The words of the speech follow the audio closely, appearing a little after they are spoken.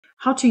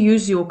How to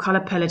use your color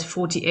palette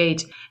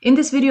 48. In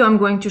this video, I'm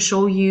going to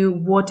show you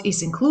what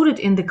is included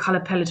in the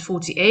color palette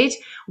 48,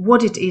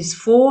 what it is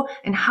for,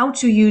 and how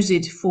to use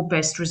it for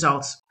best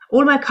results.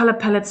 All my color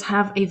palettes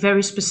have a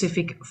very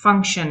specific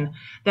function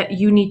that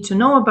you need to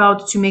know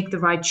about to make the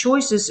right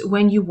choices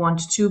when you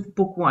want to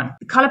book one.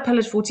 The color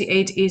palette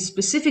 48 is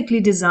specifically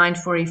designed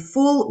for a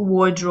full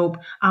wardrobe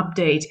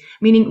update,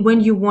 meaning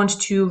when you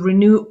want to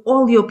renew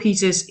all your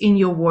pieces in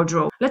your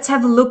wardrobe. Let's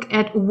have a look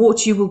at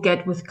what you will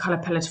get with color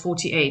palette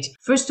 48.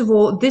 First of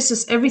all, this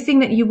is everything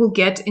that you will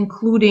get,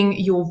 including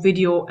your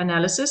video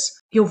analysis,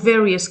 your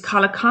various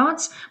color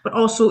cards, but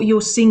also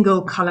your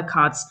single color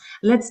cards.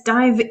 Let's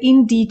dive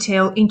in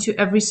detail into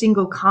every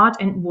single card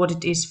and what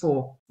it is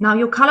for. Now,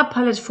 your color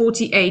palette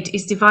 48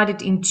 is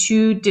divided in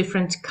two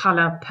different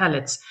color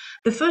palettes.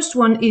 The first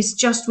one is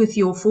just with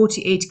your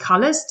 48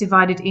 colors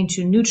divided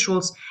into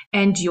neutrals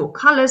and your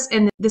colors.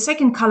 And the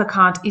second color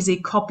card is a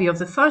copy of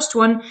the first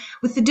one,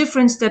 with the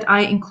difference that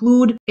I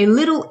include a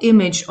little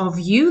image of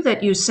you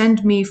that you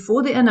send me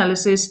for the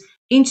analysis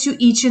into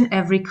each and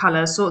every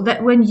color, so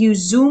that when you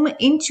zoom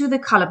into the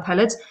color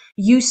palette,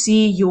 you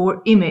see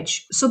your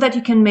image, so that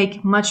you can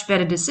make much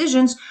better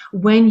decisions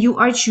when you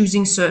are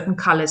choosing certain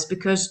colors,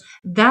 because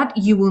that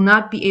you will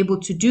not be able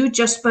to do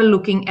just by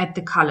looking at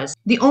the colors.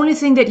 The only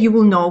thing that you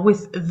will know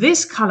with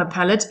this color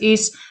palette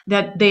is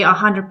that they are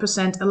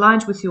 100%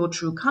 aligned with your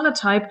true color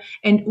type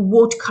and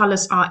what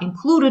colors are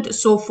included.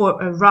 So for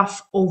a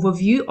rough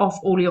overview of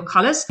all your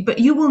colors, but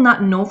you will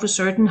not know for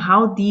certain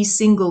how these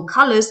single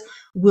colors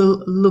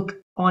will look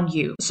on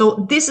you.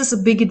 So this is a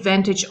big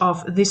advantage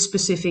of this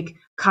specific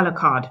color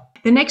card.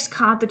 The next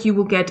card that you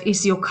will get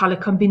is your color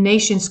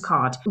combinations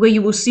card, where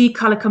you will see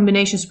color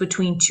combinations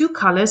between two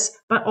colors,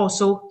 but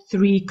also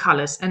three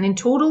colors. And in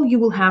total, you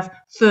will have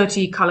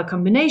 30 color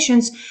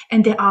combinations.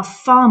 And there are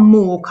far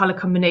more color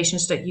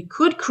combinations that you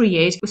could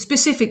create,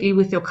 specifically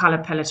with your color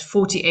palette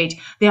 48.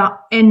 There are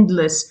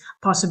endless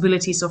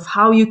possibilities of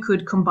how you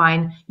could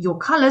combine your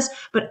colors,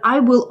 but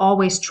I will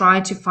always try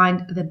to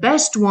find the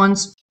best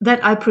ones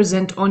that I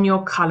present on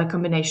your color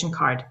combination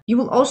card. You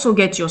will also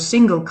get your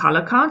single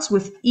color cards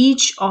with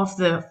each of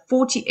the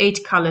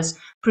 48 colors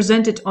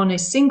presented on a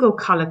single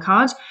color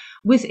card,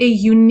 with a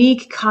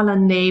unique color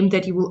name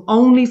that you will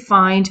only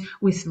find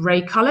with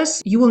Ray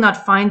Colors. You will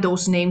not find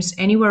those names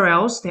anywhere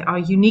else. They are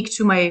unique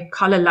to my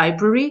color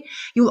library.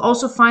 You'll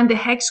also find the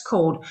hex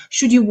code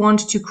should you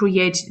want to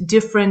create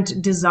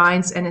different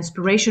designs and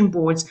inspiration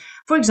boards.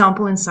 For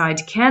example, inside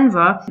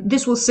Canva,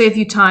 this will save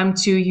you time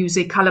to use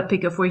a color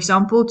picker, for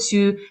example,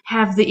 to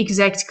have the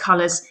exact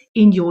colors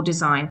in your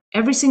design.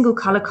 Every single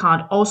color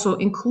card also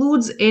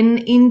includes an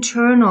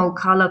internal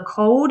color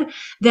code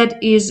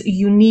that is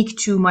unique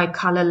to my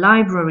color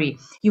library.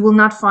 You will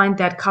not find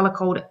that color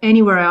code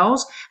anywhere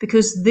else,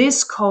 because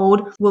this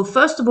code will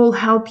first of all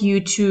help you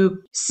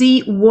to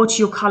see what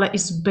your color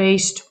is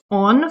based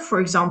on. For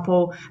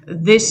example,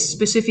 this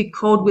specific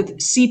code with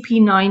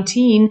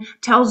CP19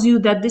 tells you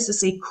that this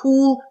is a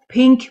cool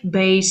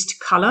pink-based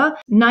color.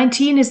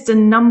 19 is the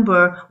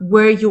number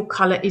where your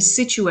color is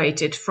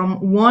situated.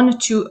 From 1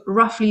 to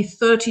roughly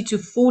 30 to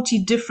 40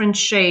 different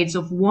shades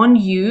of one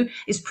hue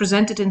is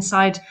presented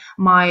inside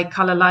my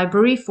color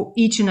library for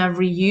each and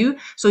every hue.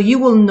 So you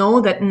will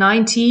know that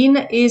 19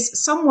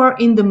 is somewhere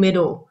in the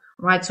middle,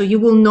 right? So you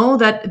will know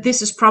that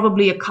this is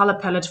probably a color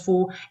palette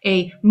for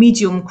a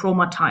medium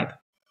chroma type.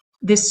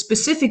 This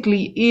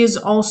specifically is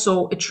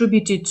also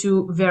attributed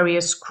to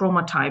various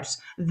chroma types,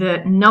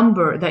 the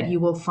number that you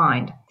will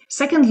find.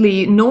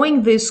 Secondly,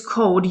 knowing this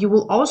code, you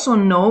will also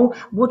know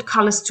what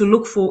colors to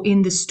look for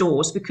in the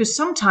stores, because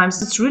sometimes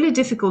it's really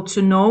difficult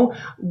to know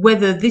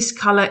whether this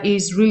color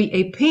is really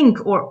a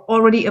pink or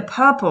already a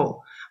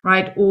purple,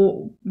 right?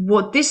 Or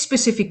what this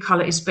specific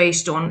color is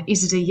based on.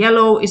 Is it a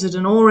yellow? Is it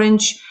an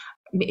orange?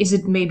 Is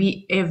it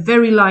maybe a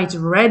very light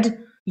red?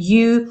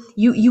 You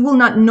will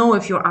not know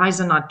if your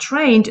eyes are not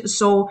trained.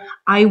 So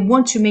I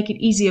want to make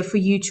it easier for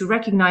you to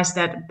recognize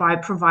that by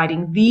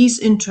providing these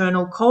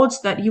internal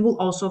codes that you will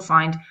also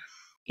find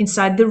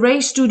inside the Ray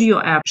Studio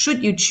app.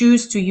 Should you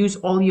choose to use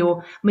all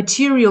your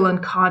material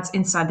and cards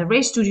inside the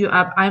Ray Studio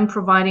app, I'm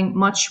providing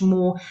much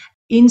more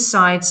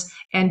insights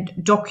and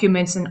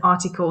documents and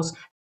articles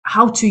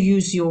how to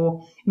use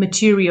your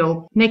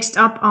material. Next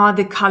up are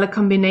the color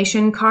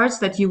combination cards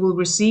that you will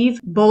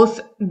receive,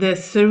 both the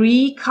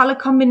 3 color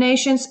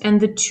combinations and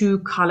the 2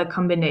 color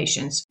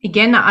combinations.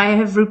 Again, I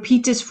have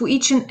repeated for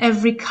each and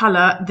every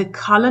color the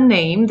color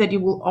name that you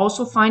will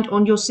also find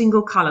on your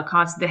single color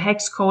cards, the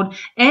hex code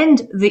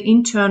and the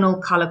internal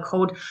color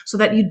code, so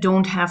that you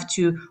don't have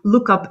to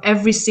look up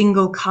every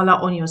single color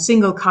on your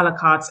single color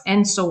cards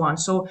and so on.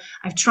 So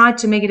I've tried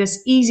to make it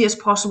as easy as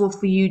possible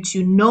for you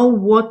to know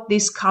what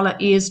this color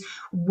is,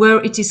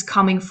 where it is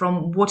coming coming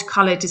from, what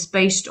color it is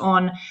based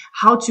on,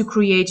 how to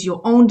create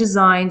your own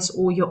designs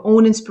or your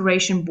own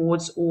inspiration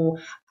boards or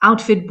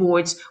outfit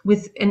boards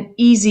with an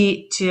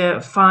easy to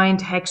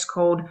find hex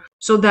code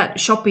so that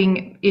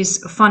shopping is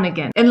fun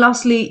again. And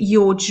lastly,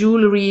 your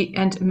jewelry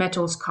and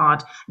metals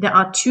card. There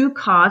are 2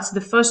 cards.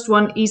 The first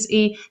one is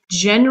a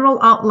general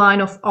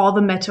outline of all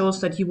the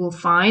metals that you will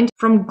find,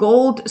 from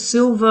gold,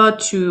 silver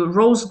to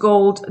rose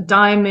gold,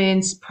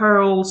 diamonds,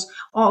 pearls,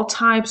 all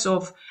types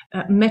of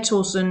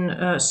metals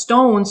and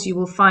stones you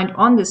will find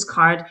on this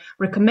card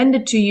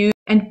recommended to you,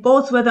 and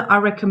both whether I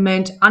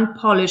recommend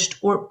unpolished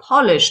or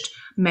polished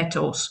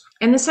metals.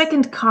 And the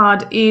second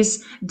card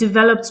is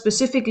developed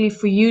specifically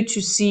for you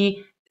to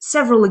see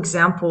several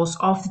examples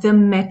of the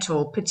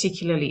metal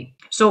particularly.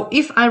 So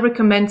if I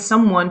recommend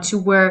someone to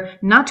wear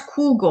not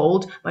cool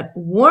gold, but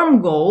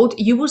warm gold,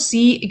 you will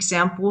see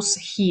examples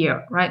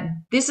here, right?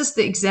 This is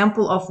the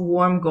example of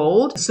warm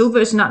gold. Silver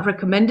is not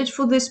recommended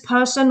for this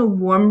person.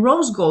 Warm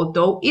rose gold,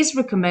 though, is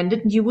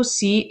recommended. You will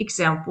see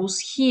examples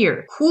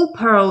here. Cool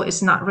pearl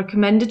is not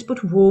recommended,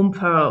 but warm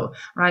pearl,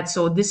 right?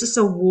 So this is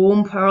a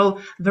warm pearl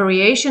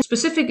variation,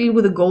 specifically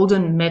with a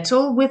golden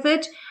metal with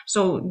it.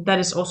 So that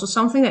is also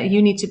something that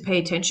you need to pay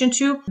attention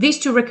to. These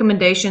 2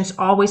 recommendations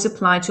always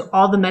apply to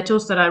all the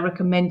metals that I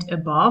recommend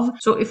above.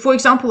 So if, for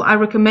example, I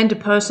recommend a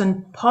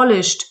person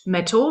polished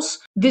metals,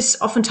 this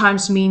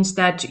oftentimes means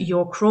that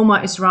your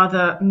chroma is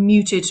rather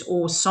muted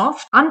or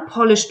soft.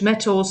 Unpolished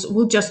metals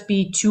will just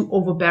be too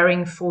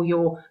overbearing for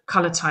your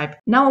color type.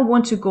 Now I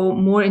want to go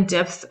more in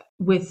depth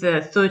with the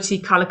 30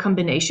 color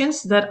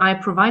combinations that I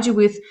provide you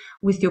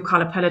with your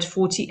color palette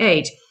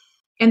 48.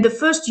 And the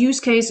first use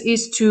case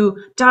is to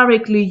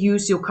directly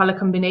use your color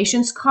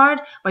combinations card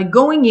by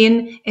going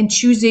in and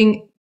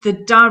choosing the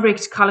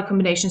direct color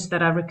combinations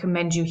that I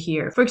recommend you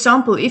here. For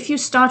example, if you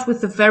start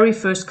with the very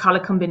first color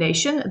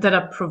combination that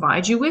I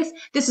provide you with,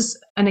 this is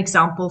an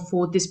example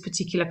for this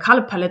particular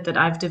color palette that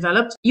I've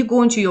developed. You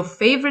go into your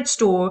favorite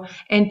store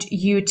and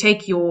you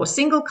take your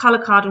single color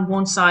card on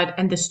one side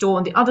and the store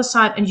on the other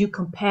side, and you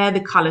compare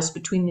the colors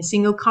between the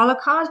single color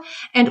card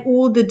and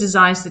all the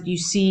designs that you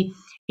see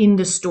in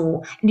the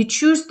store, and you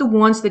choose the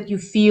ones that you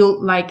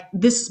feel like,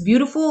 this is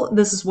beautiful,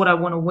 this is what I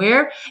want to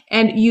wear,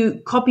 and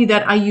you copy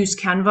that. I use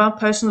Canva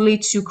personally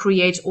to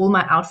create all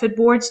my outfit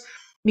boards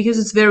because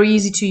it's very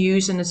easy to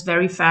use and it's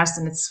very fast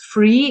and it's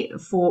free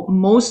for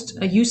most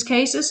use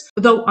cases,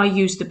 though I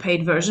use the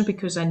paid version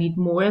because I need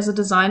more as a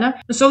designer.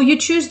 So you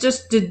choose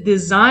just the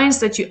designs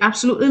that you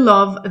absolutely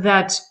love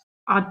that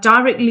are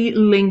directly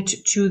linked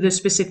to the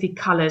specific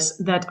colors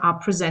that are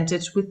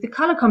presented with the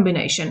color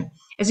combination.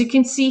 As you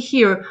can see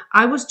here,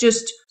 I was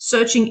just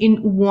searching in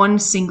one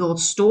single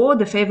store,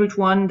 the favorite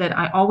one that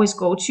I always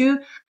go to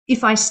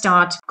if I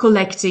start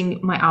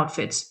collecting my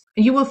outfits.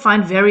 And you will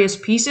find various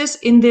pieces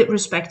in the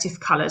respective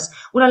colors.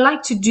 What I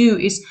like to do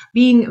is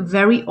being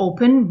very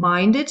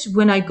open-minded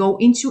when I go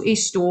into a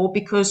store,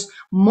 because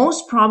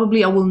most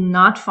probably I will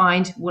not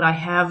find what I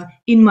have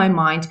in my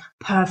mind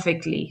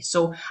perfectly.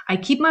 So I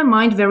keep my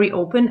mind very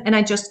open and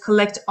I just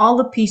collect all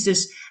the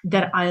pieces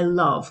that I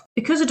love.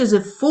 Because it is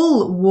a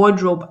full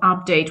wardrobe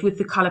update with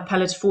the color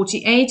palette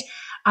 48,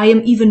 I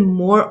am even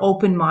more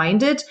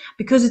open-minded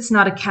because it's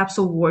not a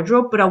capsule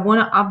wardrobe, but I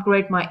want to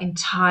upgrade my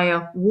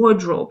entire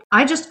wardrobe.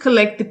 I just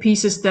collect the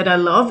pieces that I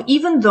love,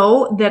 even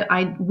though that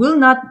I will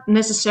not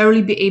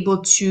necessarily be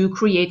able to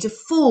create a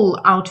full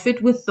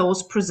outfit with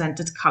those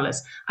presented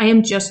colors. I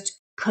am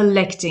just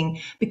collecting,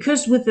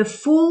 because with the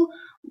full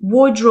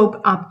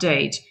wardrobe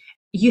update,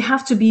 you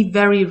have to be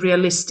very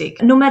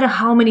realistic. No matter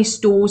how many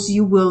stores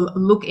you will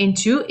look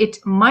into, it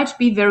might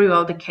be very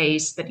well the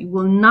case that you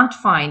will not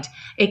find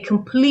a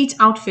complete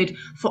outfit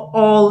for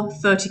all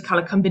 30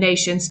 color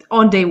combinations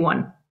on day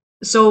one.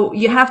 So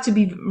you have to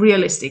be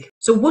realistic.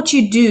 So what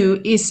you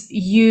do is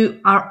you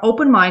are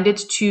open-minded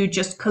to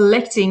just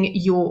collecting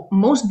your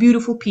most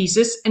beautiful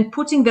pieces and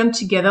putting them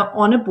together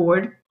on a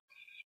board,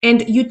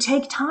 and you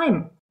take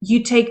time.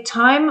 You take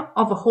time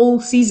of a whole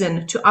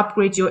season to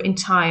upgrade your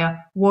entire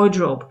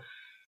wardrobe.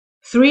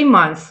 3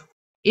 months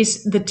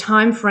is the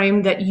time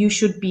frame that you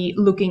should be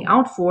looking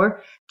out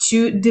for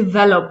to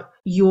develop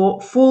your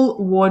full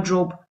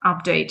wardrobe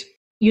update.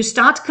 You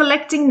start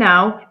collecting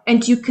now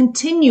and you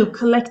continue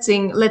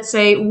collecting, let's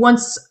say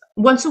once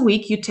a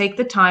week. You take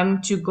the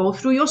time to go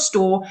through your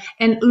store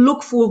and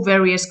look for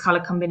various color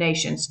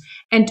combinations,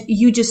 and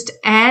you just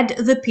add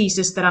the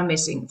pieces that are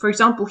missing. For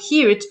example,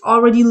 here it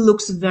already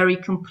looks very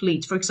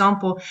complete. For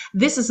example,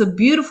 this is a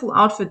beautiful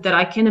outfit that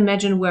I can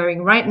imagine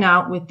wearing right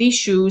now with these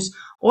shoes,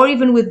 or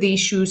even with these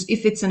shoes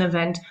if it's an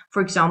event,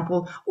 for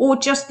example, or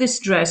just this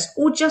dress,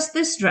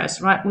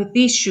 right? With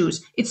these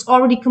shoes, it's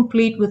already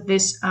complete with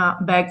this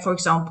bag, for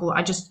example.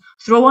 I just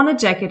throw on a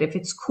jacket if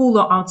it's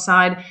cooler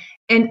outside,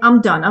 and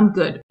I'm done, I'm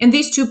good. And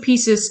these 2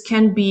 pieces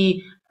can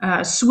be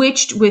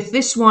switched with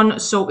this one,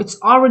 so it's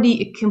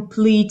already a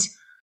complete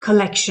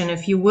collection,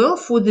 if you will,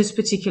 for this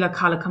particular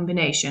color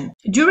combination.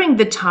 During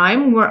the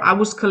time where I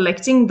was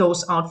collecting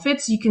those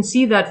outfits, you can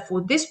see that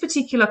for this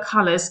particular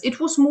colors, it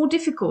was more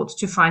difficult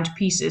to find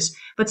pieces,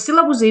 but still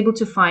I was able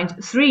to find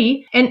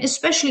 3. And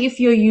especially if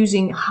you're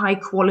using high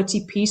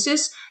quality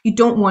pieces, you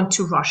don't want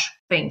to rush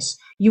things.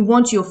 You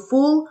want your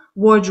full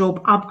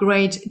wardrobe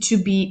upgrade to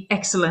be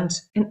excellent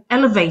and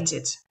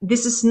elevated.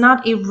 This is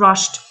not a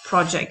rushed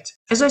project.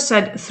 As I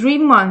said, 3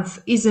 months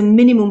is a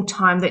minimum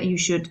time that you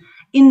should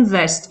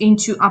invest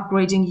into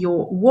upgrading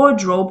your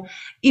wardrobe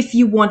if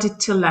you want it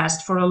to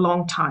last for a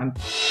long time.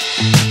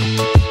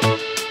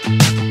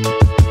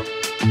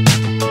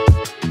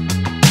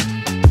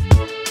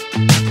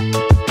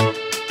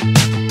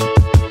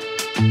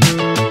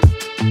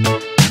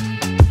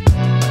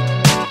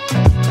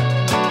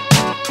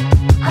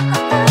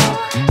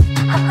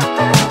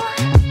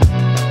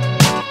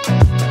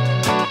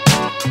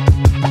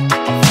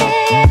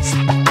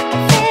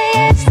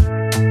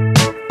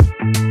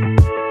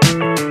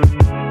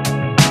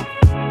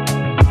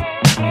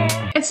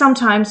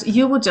 Sometimes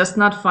you will just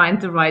not find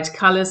the right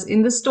colors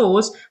in the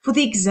stores for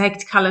the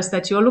exact colors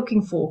that you're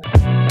looking for.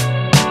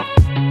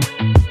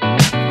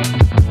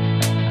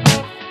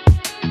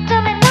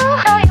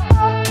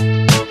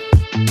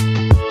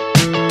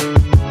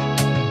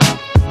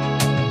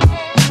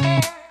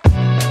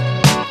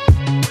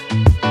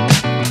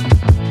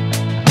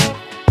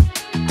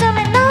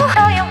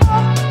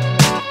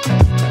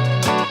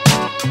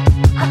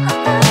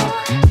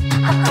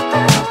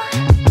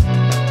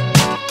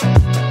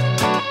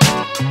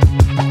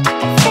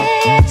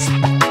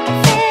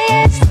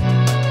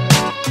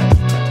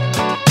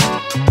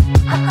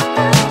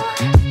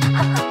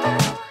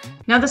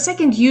 Now, the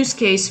second use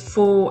case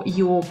for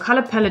your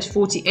Color Palette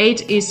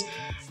 48 is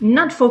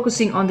not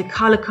focusing on the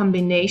color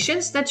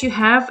combinations that you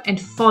have and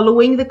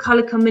following the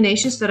color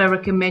combinations that I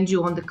recommend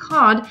you on the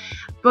card,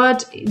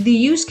 but the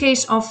use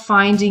case of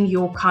finding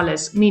your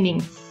colors,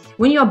 meaning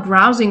when you're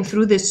browsing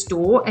through this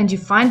store and you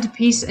find a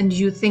piece and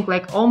you think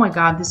like, oh my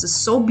God, this is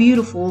so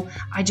beautiful.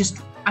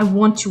 I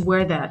want to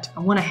wear that. I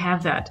want to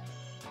have that.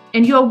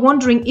 And you're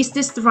wondering, is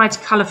this the right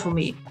color for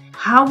me?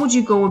 How would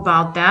you go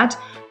about that?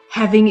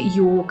 Having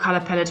your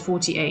Color Palette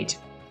 48.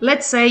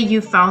 Let's say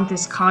you found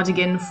this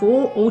cardigan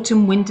for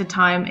autumn winter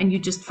time and you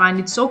just find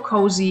it so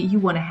cozy, you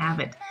want to have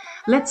it.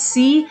 Let's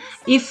see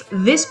if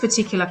this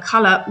particular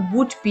color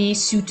would be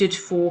suited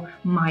for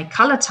my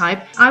color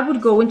type. I would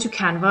go into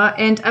Canva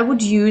and I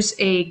would use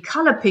a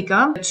color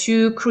picker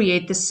to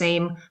create the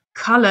same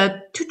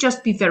color to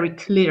just be very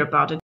clear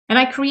about it. And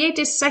I create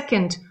a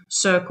second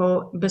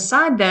circle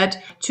beside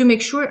that to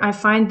make sure I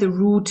find the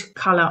root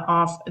color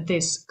of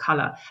this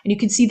color. And you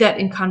can see that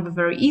in Canva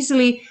very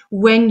easily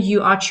when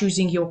you are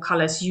choosing your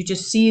colors. You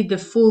just see the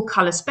full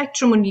color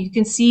spectrum and you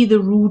can see the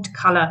root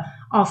color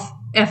of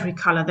every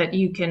color that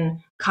you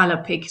can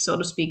color pick, so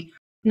to speak.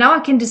 Now I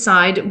can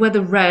decide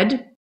whether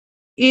red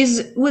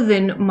is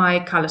within my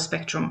color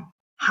spectrum.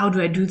 How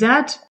do I do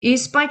that?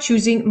 Is by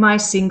choosing my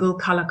single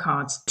color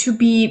cards. To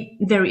be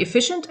very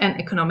efficient and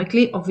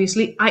economically,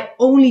 obviously, I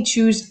only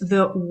choose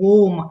the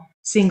warm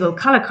single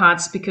color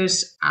cards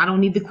because I don't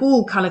need the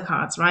cool color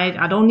cards, right?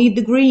 I don't need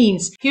the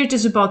greens. Here it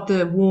is about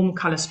the warm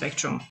color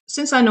spectrum.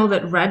 Since I know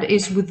that red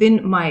is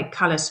within my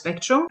color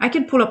spectrum, I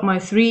can pull up my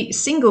 3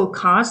 single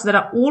cards that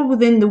are all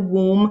within the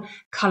warm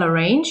color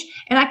range,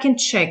 and I can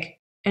check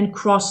and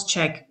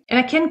cross-check. And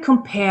I can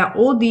compare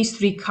all these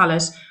 3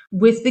 colors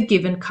with the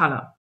given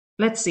color.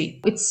 Let's see,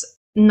 it's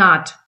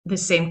not the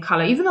same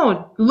color, even though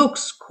it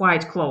looks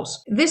quite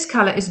close. This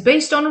color is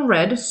based on a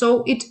red,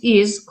 so it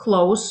is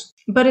close,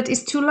 but it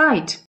is too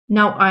light.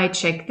 Now I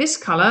check this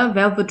color,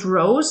 Velvet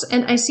Rose,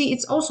 and I see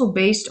it's also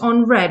based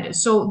on red.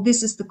 So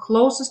this is the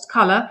closest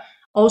color,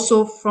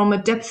 also from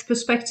a depth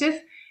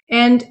perspective,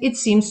 and it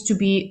seems to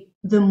be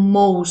the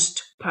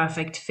most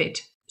perfect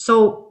fit.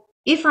 So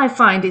if I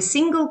find a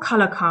single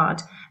color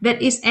card that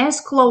is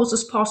as close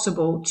as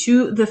possible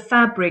to the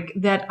fabric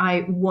that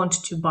I want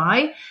to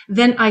buy,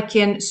 then I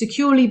can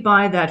securely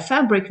buy that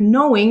fabric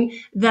knowing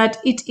that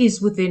it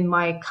is within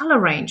my color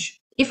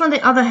range. If on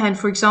the other hand,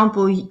 for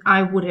example,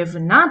 I would have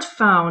not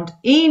found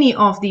any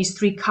of these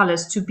 3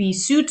 colors to be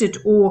suited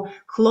or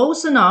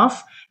close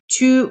enough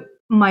to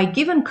my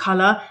given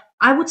color,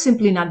 I would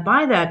simply not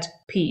buy that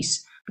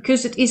piece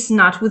because it is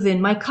not within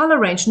my color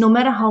range. No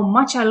matter how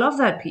much I love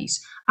that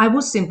piece, I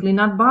will simply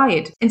not buy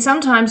it. And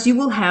sometimes you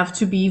will have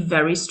to be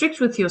very strict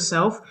with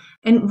yourself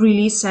and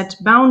really set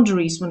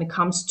boundaries when it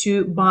comes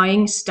to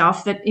buying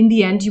stuff that in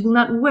the end you will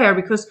not wear,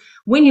 because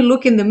when you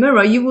look in the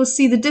mirror, you will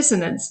see the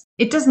dissonance.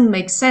 It doesn't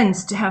make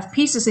sense to have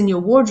pieces in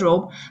your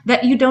wardrobe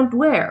that you don't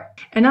wear.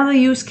 Another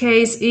use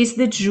case is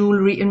the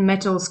jewelry and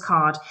metals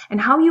card.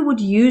 And how you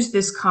would use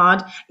this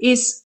card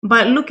is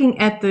by looking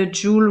at the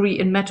jewelry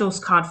and metals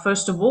card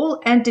first of all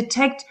and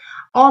detect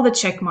all the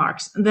check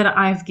marks that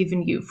I've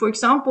given you. For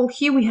example,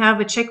 here we have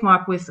a check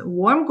mark with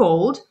warm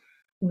gold,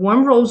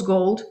 warm rose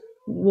gold,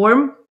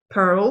 warm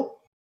pearl,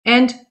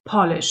 and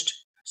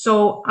polished.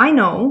 So I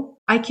know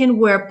I can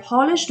wear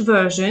polished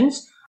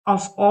versions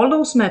of all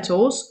those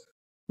metals,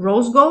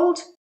 rose gold,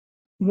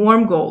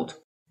 warm gold.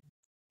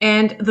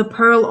 And the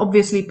pearl,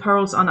 obviously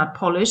pearls are not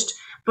polished,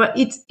 but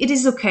it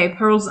is okay.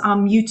 Pearls are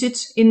muted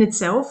in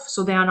itself,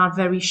 so they are not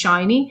very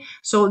shiny.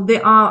 So they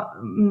are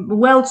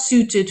well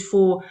suited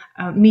for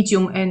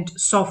medium and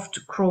soft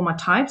chroma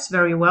types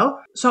very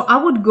well. So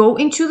I would go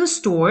into the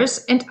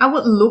stores and I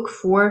would look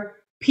for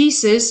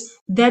pieces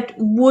that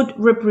would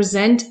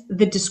represent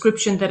the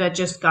description that I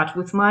just got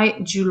with my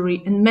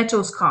jewelry and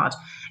metals card.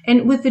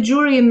 And with the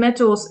jewelry and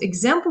metals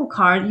example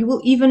card, you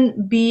will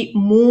even be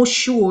more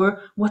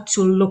sure what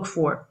to look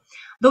for.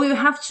 Though you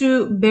have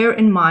to bear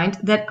in mind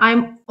that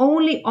I'm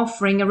only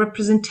offering a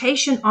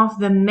representation of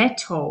the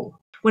metal.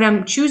 When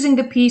I'm choosing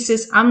the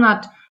pieces, I'm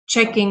not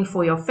checking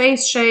for your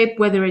face shape,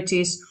 whether it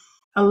is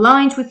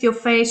aligned with your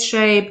face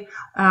shape.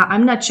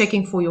 I'm not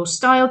checking for your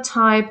style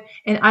type,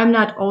 and I'm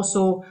not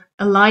also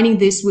aligning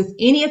this with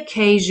any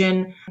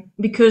occasion,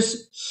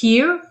 because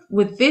here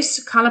with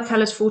this Color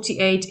Palette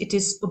 48, it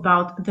is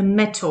about the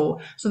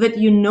metal, so that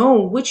you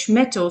know which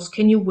metals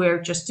can you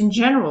wear just in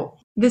general.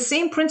 The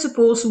same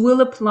principles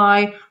will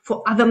apply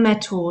for other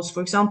metals, for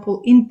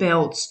example, in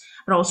belts,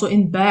 but also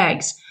in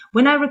bags.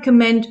 When I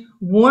recommend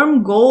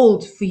warm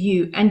gold for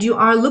you and you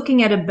are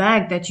looking at a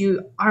bag that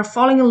you are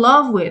falling in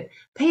love with,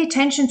 pay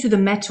attention to the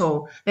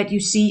metal that you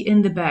see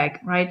in the bag,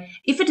 right?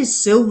 If it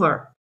is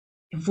silver,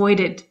 avoid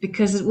it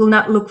because it will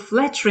not look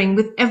flattering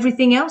with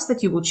everything else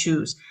that you will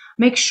choose.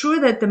 Make sure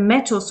that the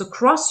metals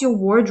across your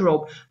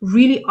wardrobe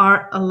really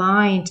are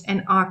aligned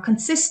and are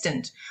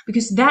consistent,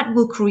 because that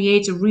will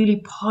create a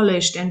really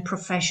polished and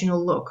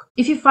professional look.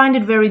 If you find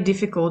it very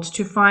difficult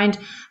to find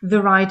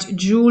the right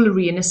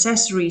jewelry and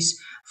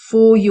accessories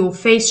for your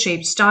face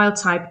shape, style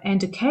type,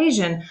 and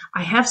occasion,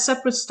 I have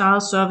separate style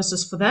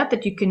services for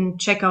that you can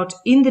check out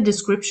in the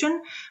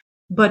description.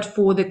 But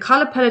for the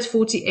Color Palette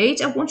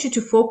 48, I want you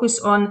to focus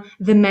on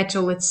the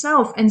metal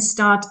itself and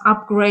start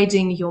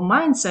upgrading your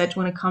mindset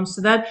when it comes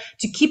to that,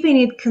 to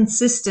keeping it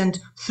consistent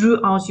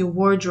throughout your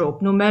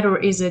wardrobe. No matter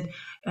is it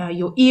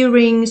your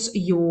earrings,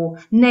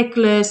 your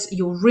necklace,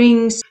 your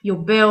rings,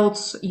 your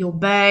belts, your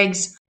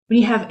bags. When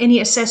you have any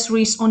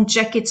accessories on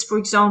jackets, for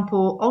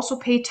example, also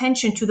pay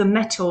attention to the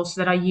metals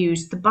that I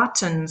use. The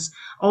buttons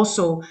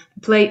also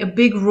play a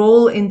big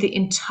role in the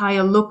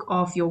entire look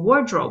of your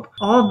wardrobe.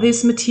 All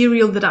this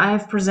material that I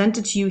have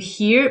presented to you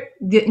here,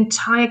 the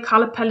entire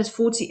Color Palette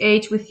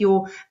 48 with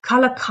your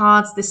color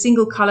cards, the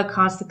single color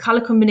cards, the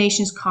color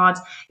combinations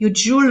cards, your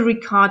jewelry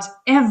cards,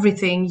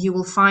 everything you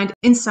will find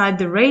inside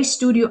the Ray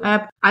Studio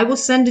app. I will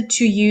send it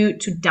to you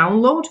to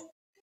download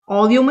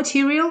all your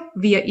material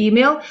via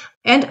email,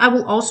 and I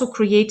will also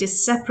create a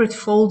separate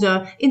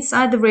folder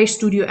inside the Ray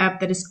Studio app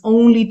that is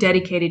only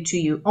dedicated to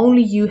you.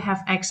 Only you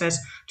have access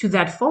to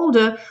that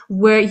folder,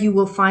 where you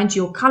will find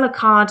your color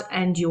card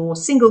and your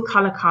single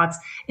color cards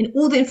and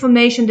all the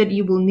information that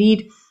you will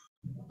need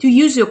to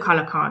use your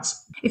color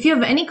cards. If you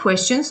have any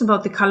questions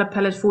about the Color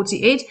Palette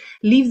 48,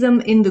 leave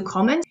them in the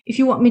comments. If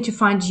you want me to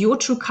find your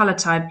true color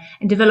type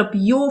and develop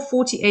your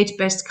 48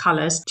 best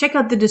colors, check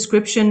out the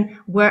description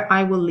where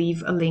I will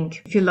leave a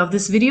link. If you love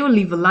this video,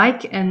 leave a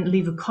like and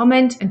leave a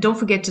comment. And don't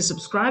forget to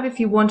subscribe if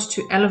you want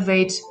to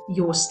elevate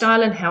your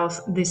style and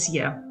health this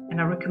year. And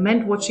I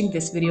recommend watching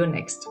this video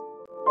next.